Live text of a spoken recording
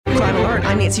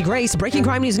Alert, I'm Nancy Grace. Breaking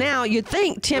crime news now. You'd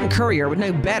think Tim Currier would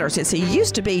know better since he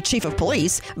used to be chief of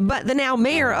police, but the now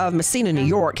mayor of Messina, New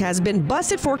York, has been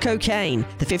busted for cocaine.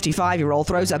 The 55-year-old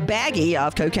throws a baggie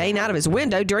of cocaine out of his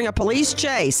window during a police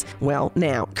chase. Well,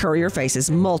 now Currier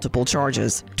faces multiple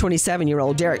charges.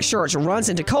 27-year-old Derek Church runs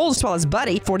into Coles while his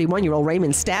buddy, 41-year-old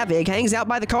Raymond Stavig, hangs out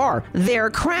by the car. Their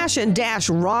crash and dash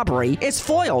robbery is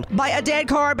foiled by a dead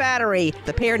car battery.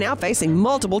 The pair now facing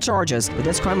multiple charges. With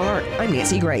this Crime Alert, I'm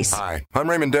Nancy Grace. Hi, I'm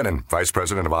Raymond Denon, Vice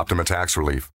President of Optima Tax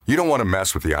Relief. You don't want to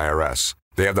mess with the IRS.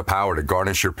 They have the power to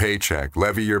garnish your paycheck,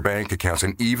 levy your bank accounts,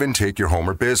 and even take your home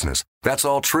or business. That's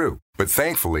all true. But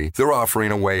thankfully, they're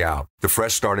offering a way out, the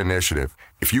Fresh Start Initiative.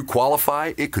 If you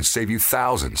qualify, it could save you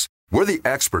thousands. We're the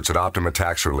experts at Optima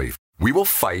Tax Relief. We will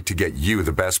fight to get you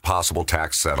the best possible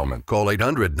tax settlement. Call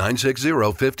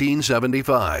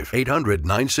 800-960-1575.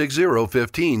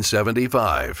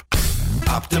 800-960-1575.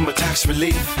 Optima Tax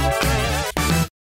Relief.